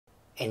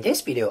In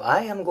this video,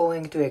 I am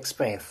going to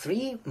explain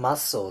 3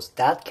 muscles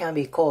that can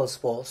be cause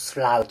for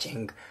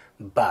slouching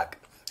bug.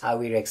 I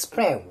will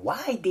explain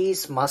why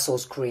these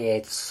muscles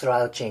create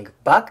slouching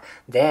bug,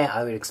 then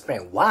I will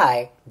explain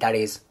why that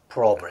is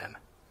problem.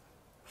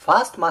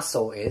 First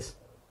muscle is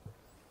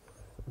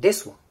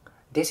this one.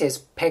 This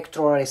is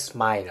pectoralis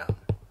minor.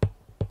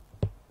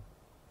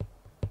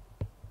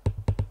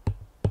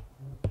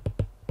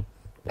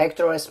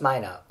 Pectoralis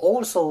minor,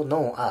 also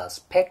known as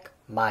pec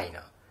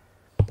minor.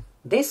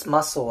 This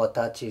muscle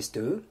attaches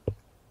to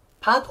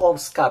part of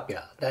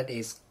scapula, that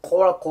is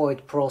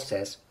coracoid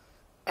process,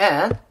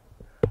 and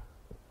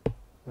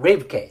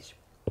rib cage.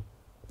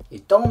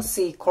 You don't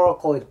see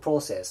coracoid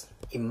process.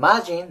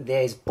 Imagine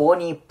there is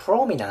bony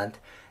prominent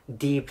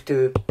deep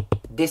to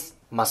this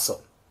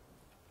muscle.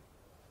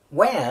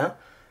 When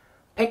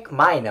pec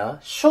minor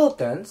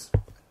shortens,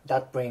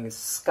 that brings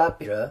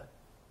scapula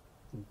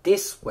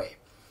this way.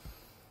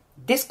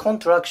 This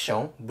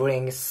contraction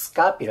brings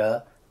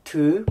scapula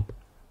to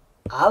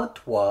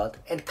outward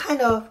and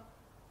kind of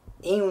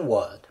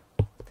inward.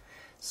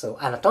 So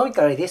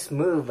anatomically this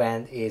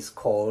movement is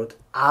called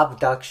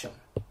abduction.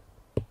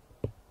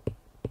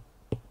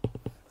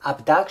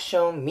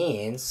 Abduction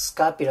means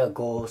scapula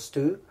goes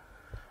to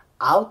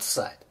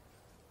outside.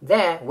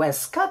 Then when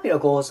scapula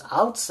goes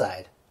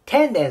outside,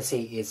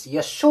 tendency is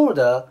your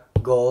shoulder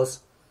goes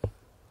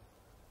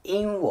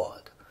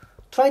inward.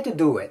 Try to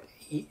do it.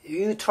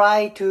 You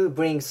try to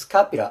bring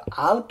scapula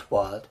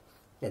outward,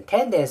 the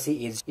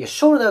tendency is your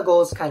shoulder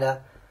goes kind of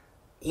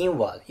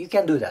inward. You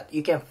can do that.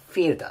 You can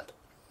feel that.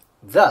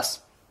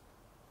 Thus,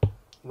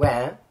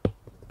 when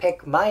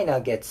pec minor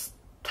gets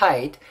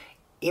tight,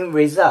 in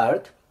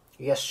result,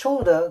 your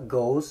shoulder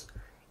goes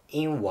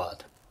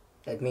inward.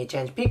 Let me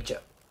change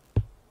picture.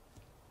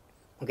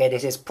 Okay,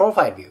 this is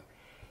profile view.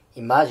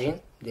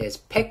 Imagine there's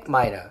pec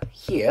minor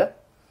here.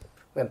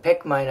 When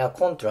pec minor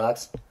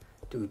contracts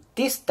to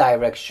this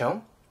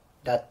direction,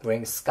 that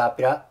brings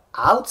scapula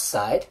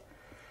outside.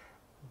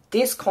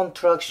 This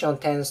contraction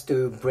tends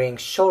to bring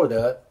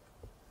shoulder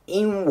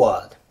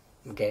inward.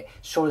 Okay,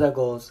 shoulder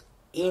goes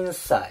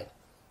inside.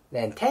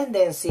 Then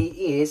tendency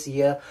is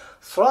your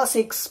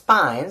thoracic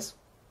spines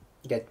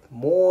get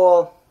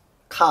more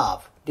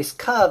curve. This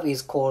curve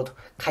is called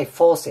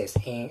kyphosis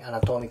in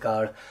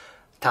anatomical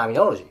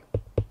terminology.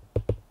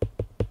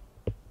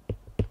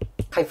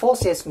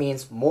 Kyphosis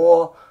means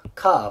more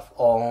curve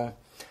on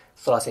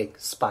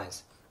thoracic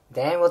spines.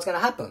 Then what's going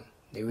to happen?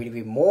 There will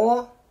be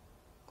more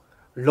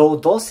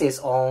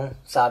lordosis on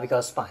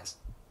cervical spines.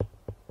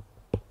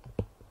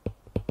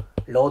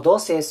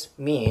 Lordosis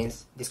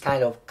means this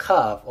kind of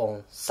curve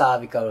on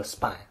cervical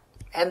spine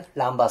and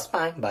lumbar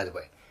spine, by the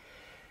way.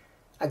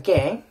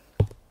 Again,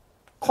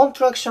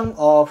 contraction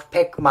of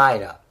pec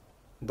minor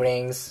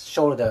brings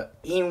shoulder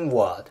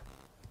inward.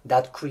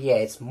 That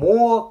creates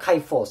more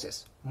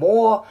kyphosis,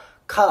 more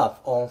curve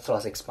on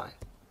thoracic spine.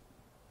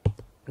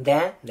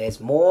 Then there's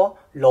more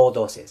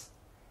lordosis,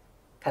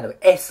 kind of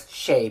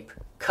S-shaped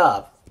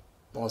curve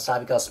on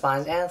cervical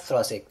spines and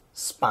thoracic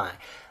spine.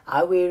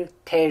 I will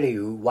tell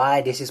you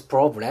why this is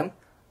problem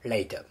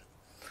later.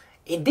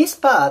 In this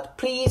part,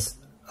 please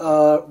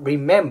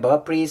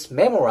please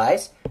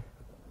memorize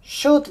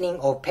shortening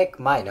of pec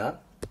minor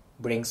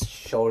brings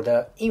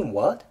shoulder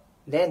inward,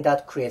 then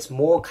that creates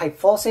more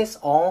kyphosis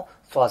on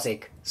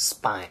thoracic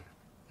spine.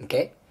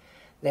 Okay?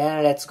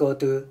 Then let's go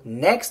to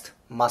next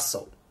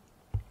muscle.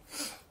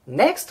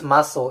 Next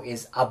muscle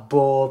is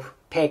above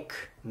pec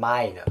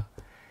minor,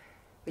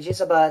 which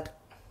is about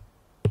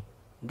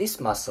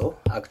this muscle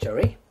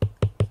actually.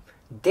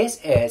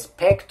 This is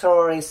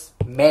pectoralis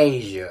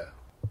major.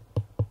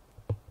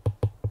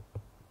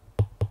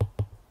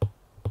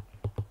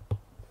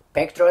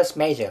 Pectoralis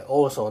major,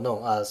 also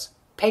known as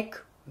pec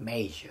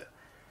major.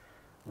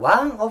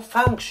 One of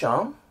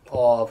function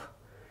of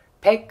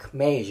pec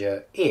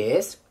major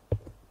is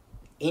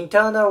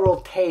internal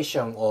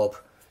rotation of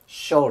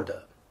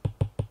shoulder.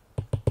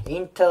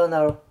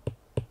 Internal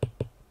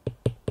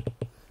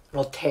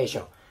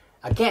rotation.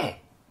 Again,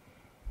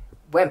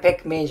 when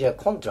pec major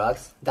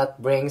contracts,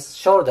 that brings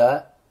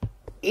shoulder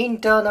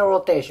internal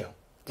rotation.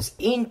 This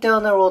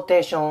internal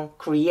rotation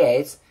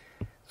creates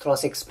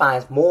thoracic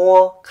spines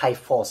more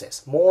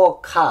kyphosis, more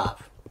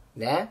curve,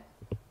 then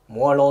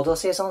more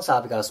lordosis on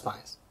cervical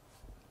spines.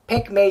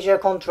 Pec major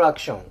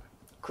contraction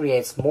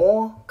creates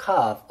more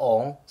curve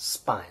on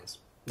spines.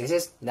 This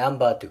is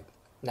number 2.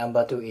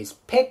 Number 2 is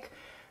pec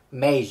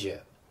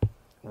major.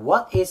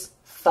 What is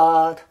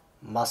third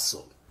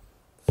muscle?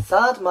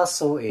 Third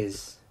muscle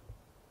is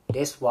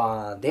this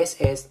one. This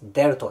is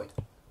deltoid.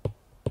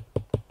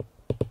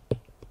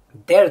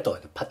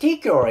 Deltoid,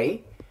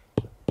 particularly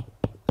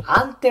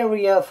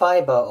anterior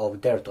fiber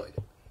of deltoid.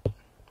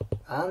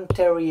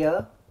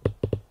 Anterior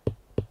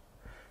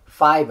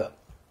fiber.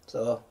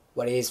 So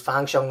what is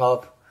function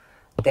of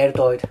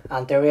deltoid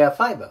anterior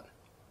fiber?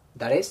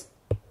 That is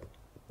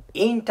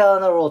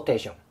internal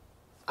rotation.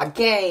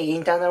 Again,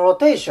 internal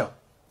rotation.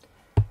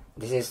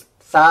 This is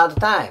third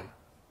time.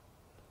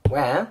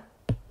 When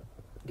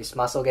this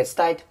muscle gets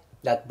tight,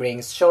 that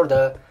brings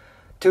shoulder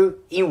to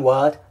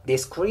inward.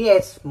 This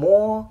creates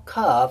more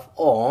curve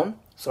on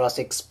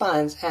thoracic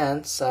spines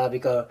and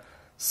cervical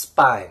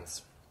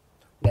spines.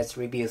 Let's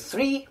review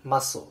 3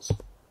 muscles.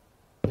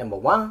 Number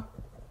 1,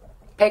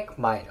 pec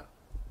minor.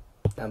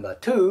 Number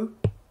 2,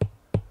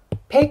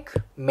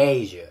 pec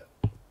major.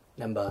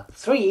 Number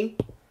 3,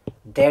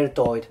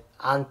 deltoid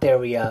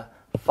anterior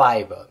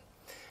fiber.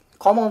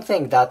 Common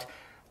thing that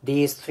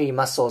these 3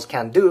 muscles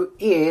can do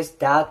is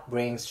that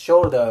brings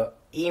shoulder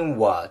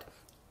inward.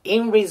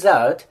 In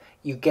result,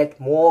 you get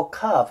more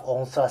curve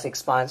on thoracic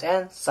spines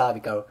and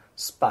cervical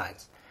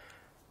spines.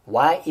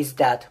 Why is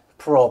that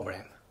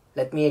problem?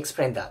 Let me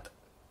explain that.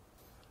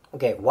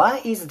 Okay,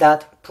 why is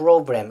that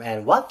problem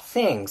and what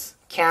things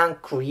can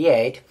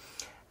create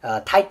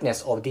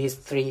tightness of these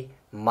 3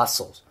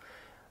 muscles?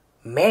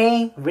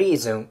 Main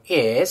reason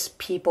is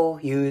people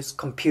use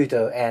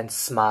computer and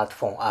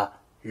smartphone a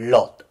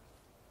lot.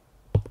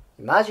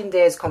 Imagine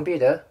there's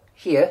computer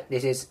here,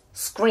 this is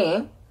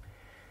screen.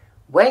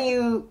 When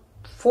you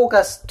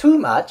focus too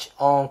much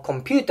on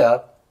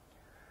computer,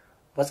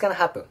 what's gonna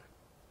happen?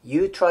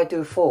 You try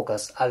to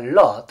focus a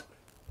lot,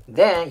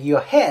 then your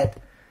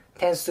head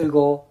tends to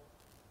go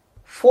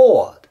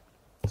forward.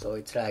 So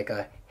it's like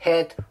a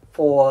head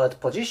forward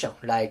position,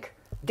 like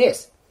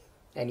this.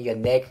 And your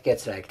neck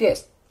gets like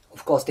this.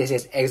 Of course, this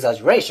is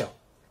exaggeration.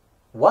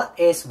 What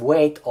is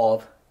weight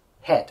of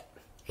head?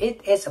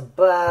 It is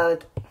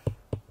about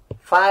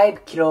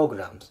 5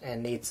 kilograms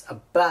and it's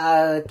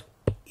about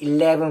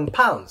 11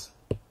 pounds.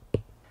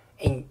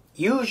 In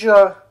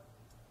usual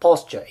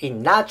posture,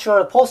 in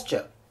natural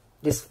posture,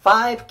 this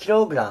 5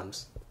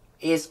 kilograms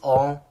is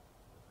on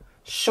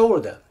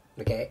shoulder,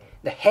 okay?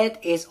 The head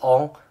is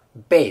on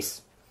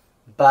base.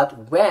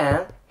 But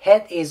when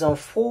head is on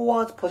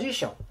forward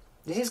position,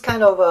 this is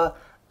kind of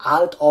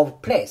out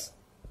of place.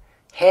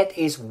 Head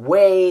is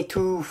way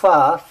too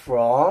far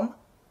from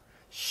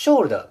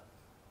shoulder.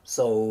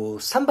 So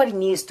somebody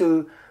needs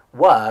to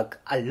work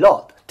a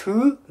lot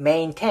to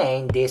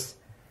maintain this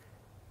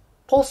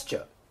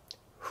posture.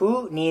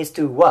 Who needs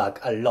to work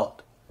a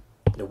lot?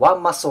 The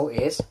one muscle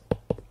is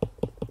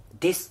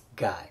this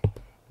guy.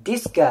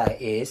 This guy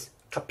is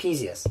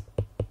trapezius.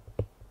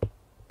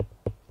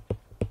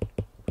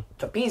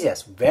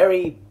 Trapezius,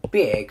 very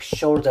big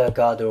shoulder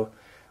girdle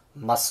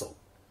muscle.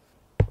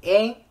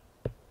 In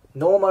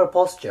normal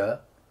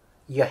posture,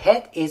 your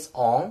head is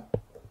on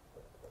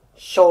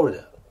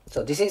shoulder.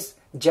 So this is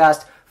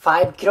just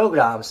 5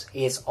 kilograms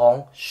is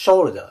on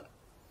shoulder.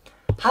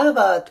 How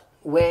about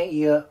when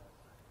your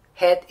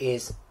head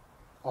is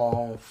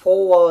on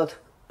forward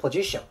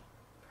position?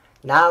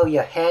 Now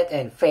your head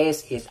and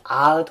face is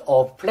out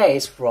of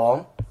place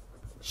from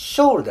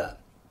shoulder.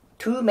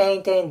 To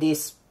maintain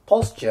this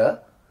posture,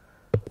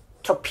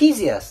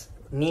 trapezius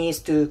needs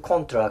to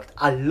contract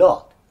a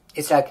lot.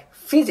 It's like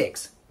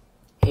physics.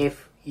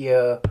 If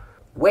your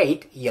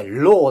weight, your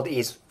load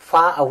is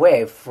far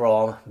away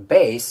from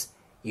base,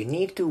 you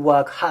need to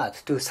work hard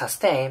to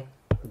sustain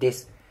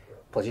this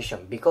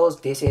position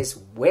because this is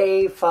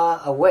way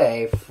far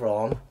away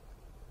from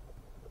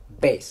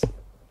base,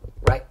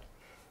 right?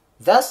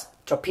 Thus,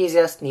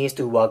 trapezius needs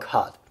to work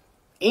hard.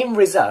 In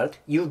result,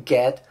 you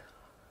get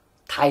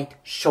tight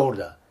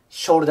shoulder,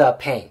 shoulder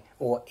pain,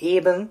 or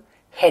even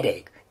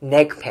headache,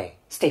 neck pain,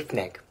 stiff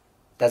neck.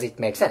 Does it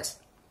make sense?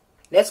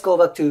 Let's go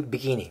back to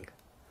beginning.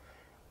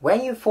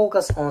 When you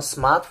focus on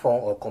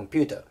smartphone or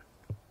computer,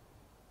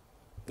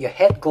 your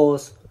head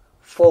goes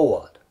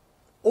forward.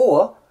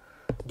 Or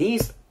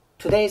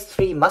today's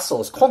 3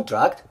 muscles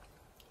contract,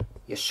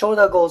 your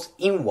shoulder goes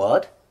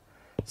inward,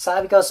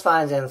 cervical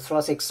spines and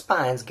thoracic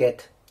spines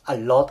get a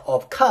lot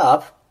of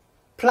curve,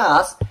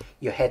 plus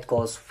your head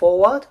goes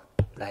forward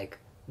like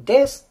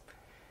this,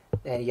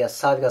 then your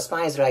cervical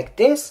spine is like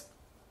this,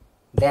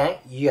 then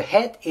your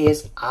head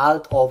is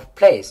out of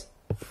place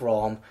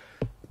from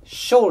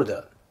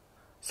shoulder.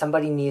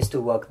 Somebody needs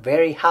to work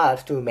very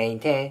hard to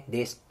maintain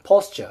this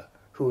posture.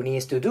 Who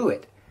needs to do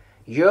it?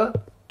 Your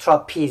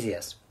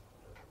trapezius.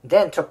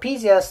 Then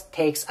trapezius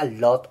takes a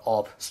lot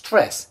of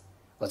stress.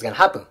 What's going to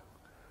happen?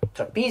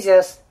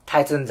 Trapezius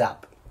tightens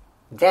up.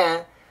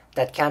 Then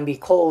that can be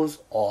cause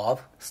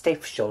of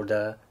stiff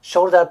shoulder,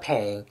 shoulder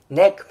pain,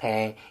 neck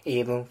pain,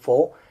 even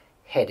for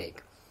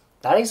headache.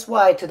 That is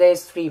why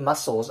today's 3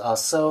 muscles are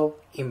so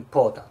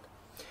important.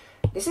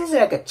 This is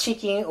like a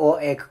chicken or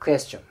egg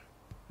question.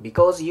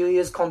 Because you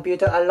use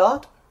computer a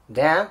lot,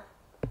 then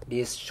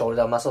these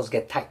shoulder muscles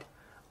get tight.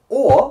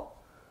 Or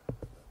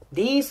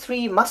these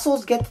 3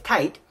 muscles get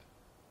tight,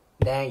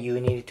 then you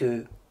need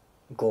to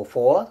go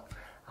forward.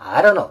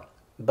 I don't know.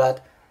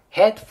 But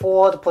head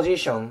forward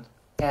position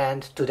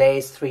and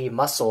today's 3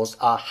 muscles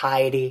are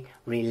highly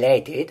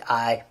related,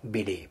 I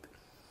believe.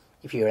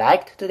 If you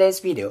liked today's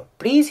video,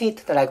 please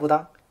hit the like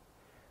button,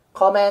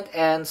 comment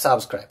and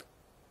subscribe.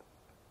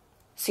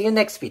 See you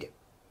next video.